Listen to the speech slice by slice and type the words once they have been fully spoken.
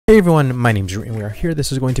Hey everyone, my name's Drew and we are here.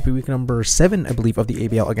 This is going to be week number 7, I believe, of the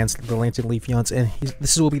ABL against the Lansing Leafeons, and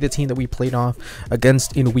this will be the team that we played off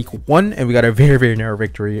against in week 1, and we got a very narrow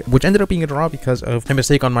victory, which ended up being a draw because of a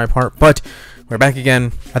mistake on my part, but we're back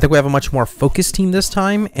again. I think we have a much more focused team this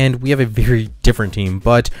time, and we have a very different team,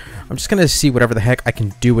 but I'm just going to see whatever the heck I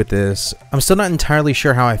can do with this. I'm still not entirely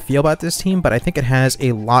sure how I feel about this team, but I think it has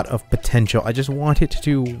a lot of potential. I just want it to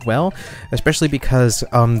do well, especially because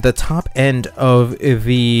the top end of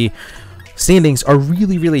the standings are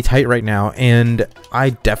really tight right now, and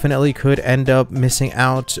I definitely could end up missing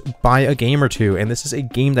out by a game or two, and this is a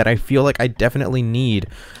game that I feel like I definitely need,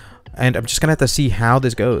 and I'm just gonna have to see how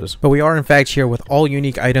this goes. But we are in fact here with all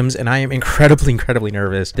unique items, and I am incredibly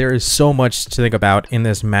nervous. There is so much to think about in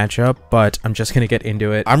this matchup, but I'm just gonna get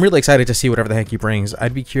into it. I'm really excited to see whatever the heck he brings.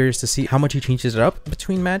 I'd be curious to see how much he changes it up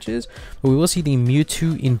between matches, but we will see the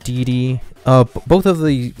MEWTWO Indeedee, both of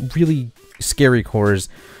the really scary cores,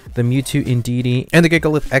 the MEWTWO Indeedee and the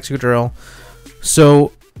Gigalith Excadrill.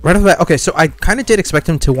 So right off the bat, okay, so I kind of did expect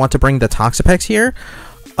him to want to bring the Toxapex here.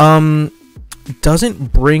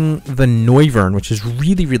 Doesn't bring the Noivern, which is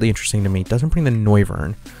really interesting to me. Doesn't bring the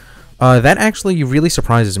Noivern. That actually really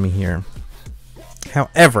surprises me here.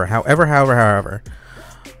 However,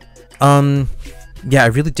 yeah, I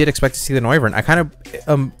really did expect to see the Noivern. I kind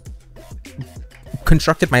of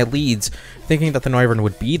constructed my leads thinking that the Noivern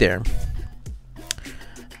would be there.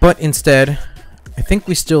 But instead, I think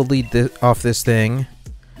we still lead off this thing,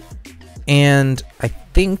 and I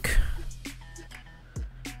think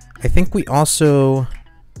we also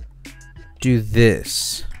do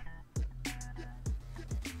this.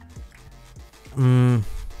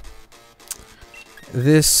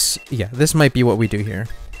 This might be what we do here.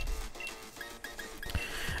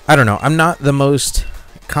 I don't know. I'm not the most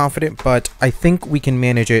confident, but I think we can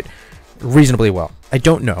manage it reasonably well. I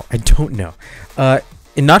don't know.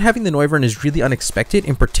 And not having the Noivern is really unexpected,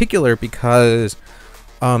 in particular because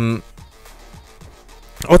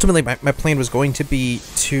ultimately my plan was going to be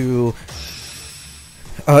to,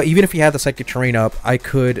 even if he had the Psychic Terrain up, I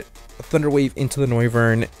could Thunder Wave into the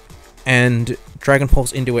Noivern and Dragon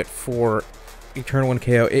Pulse into it for a turn 1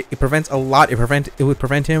 KO. It prevents a lot. It would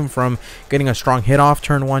prevent him from getting a strong hit off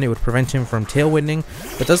turn 1. It would prevent him from tailwinding,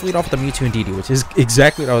 but does lead off with the MEWTWO Indeedee, which is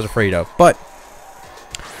exactly what I was afraid of. But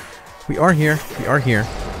we are here.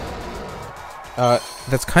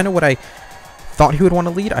 That's kind of what I thought he would want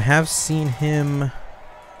to lead. I have seen him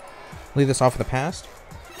lead this off in the past.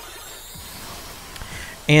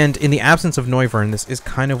 And in the absence of Noivern, this is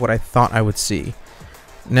kind of what I thought I would see.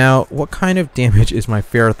 Now, what kind of damage is my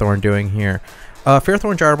Ferrothorn doing here?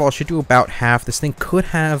 Ferrothorn Gyro Ball should do about half. This thing could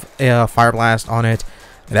have a Fire Blast on it.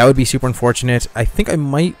 That would be super unfortunate. I think I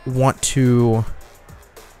might want to...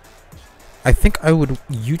 I think I would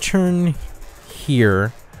U-turn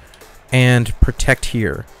here and protect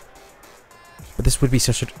here, but this would be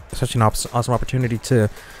such an awesome opportunity to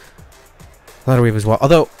Thunder Wave as well.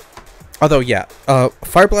 Although yeah,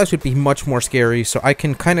 Fire Blast would be much more scary, so I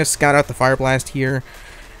can kind of scout out the Fire Blast here.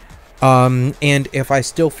 And if I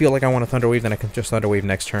still feel like I want to Thunder Wave, then I can just Thunder Wave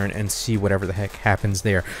next turn and see whatever the heck happens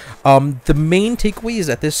there. The main takeaway is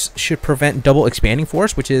that this should prevent double Expanding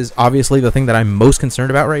Force, which is obviously the thing that I'm most concerned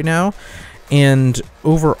about right now. And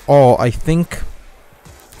overall, I think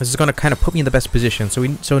this is going to kind of put me in the best position.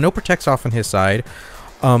 So no protects off on his side.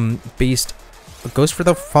 Goes for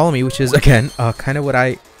the Follow Me, which is again kind of what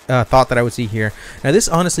I thought that I would see here. Now this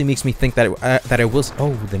honestly makes me think that I will.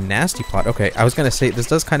 Oh, the Nasty Plot. Okay, I was gonna say this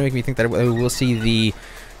does kind of make me think that I will see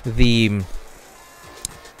the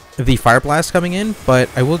Fire Blast coming in, but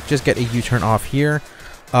I will just get a U-turn off here.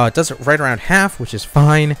 It does it right around half, which is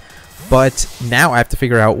fine. But now I have to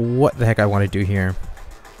figure out what the heck I want to do here.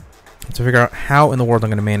 I have to figure out how in the world I'm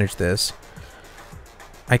going to manage this.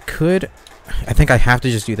 I think I have to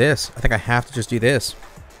just do this.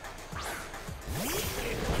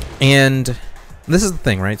 And this is the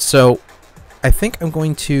thing, right? So I think I'm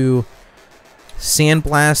going to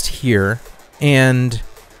Sandblast here, and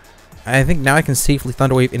I think now I can safely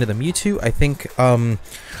Thunder Wave into the MEWTWO. I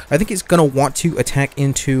think he's going to want to attack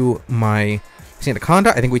into my Sandaconda.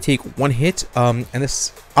 I think we take one hit, and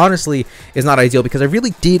this honestly is not ideal because I really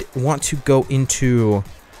did want to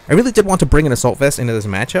bring an Assault Vest into this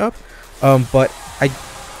matchup, but I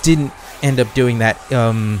didn't end up doing that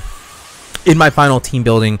in my final team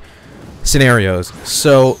building scenarios.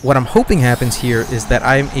 So what I'm hoping happens here is that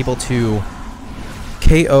I'm able to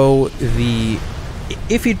KO the...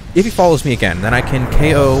 If he follows me again, then I can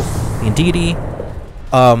KO the Indeedee.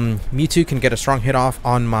 MEWTWO can get a strong hit off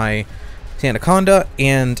on my Sandaconda,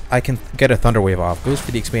 and I can get a Thunder Wave off. Goes for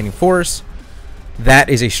the Expanding Force. That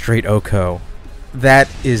is a straight OHKO. that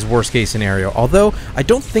is worst case scenario. Although I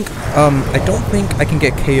don't think I can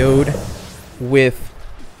get KO'd with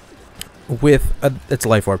it's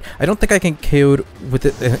life orb. I don't think I can KO'd with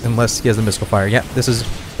it unless he has the mystical fire. Yeah, this is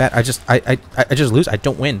bad. I just lose. I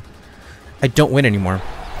don't win. I don't win anymore.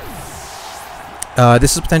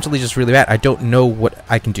 This is potentially just really bad. I don't know what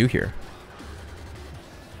I can do here.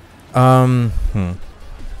 I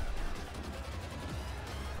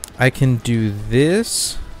can do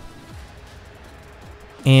this,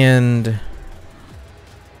 and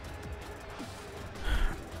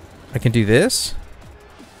I can do this.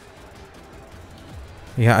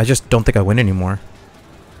 Yeah, I just don't think I win anymore.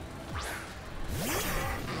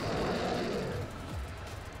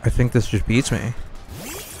 I think this just beats me.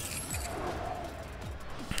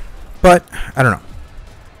 But, I don't know.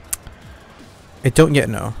 I don't yet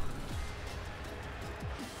know.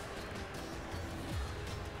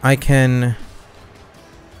 I can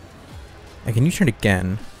U-turn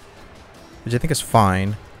again, which I think is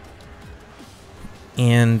fine.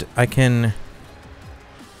 And I can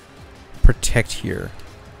protect here.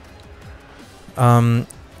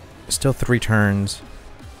 Still 3 turns.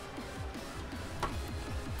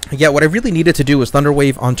 Yeah, what I really needed to do was Thunder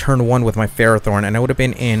Wave on turn 1 with my Ferrothorn, and I would have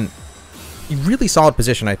been in a really solid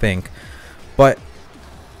position, I think. But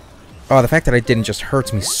oh, the fact that I didn't just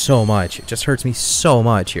hurts me so much. It just hurts me so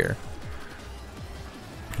much here.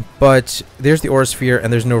 But there's the Aura Sphere,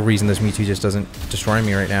 and there's no reason this Mewtwo just doesn't destroy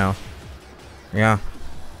me right now. Yeah,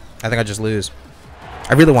 I think I just lose.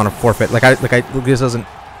 I really want to forfeit. This doesn't.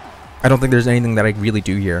 I don't think there's anything that I really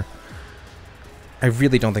do here. I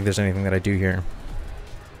really don't think there's anything that I do here.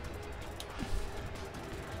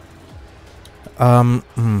 I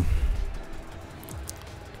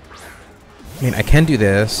mean, I can do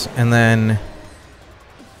this, and then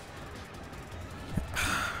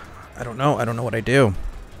I don't know. I don't know what I do.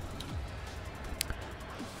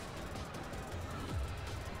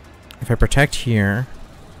 If I protect here,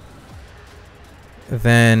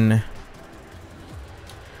 then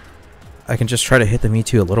I can just try to hit the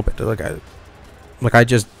Mewtwo a little bit. Like I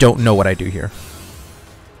just don't know what I do here.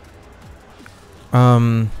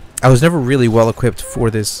 I was never really well equipped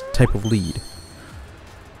for this type of lead,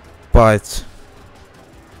 but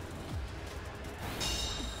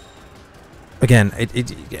again,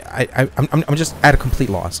 I'm just at a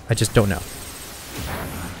complete loss. I just don't know.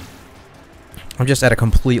 I'm just at a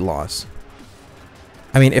complete loss.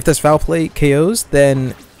 I mean, if this foul play KOs,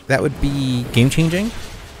 then that would be game changing.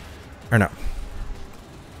 Or no.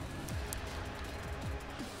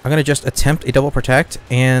 I'm gonna just attempt a double protect,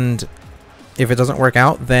 and if it doesn't work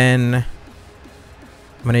out, then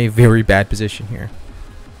I'm in a very bad position here.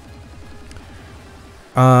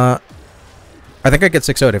 I think I get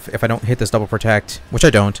 6-0'd if I don't hit this double protect, which I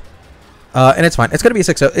don't. And it's fine. It's gonna be a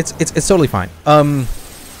 6-0. It's totally fine.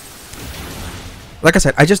 Like I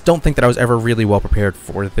said, I just don't think that I was ever really well prepared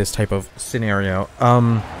for this type of scenario.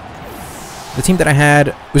 The team that I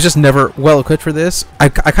had was just never well equipped for this. I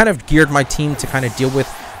kind of geared my team to kind of deal with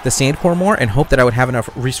the Sandcore more and hope that I would have enough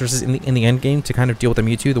resources in the end game to kind of deal with the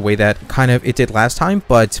Mewtwo the way that kind of it did last time,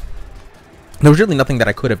 but there was really nothing that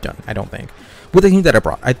I could have done, I don't think, with the team that I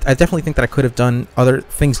brought. I definitely think that I could have done other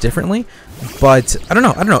things differently, but I don't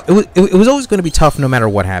know. It was always going to be tough no matter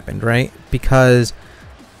what happened, right? Because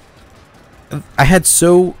I had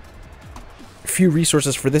so few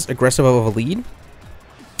resources for this aggressive of a lead.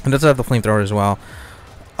 And does have the flamethrower as well.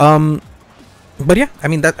 But yeah, I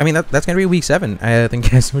mean that's gonna be week 7. I thank you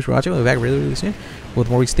guys so much for watching. We'll be back really soon with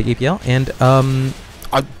more weeks of the ABL. And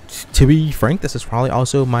to be frank, this is probably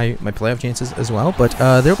also my playoff chances as well. But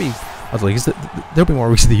there'll be more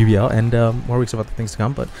weeks of the UBL and more weeks of other things to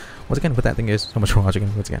come. But once again, with that, thank you guys so much for watching.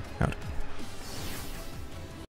 And once again, out.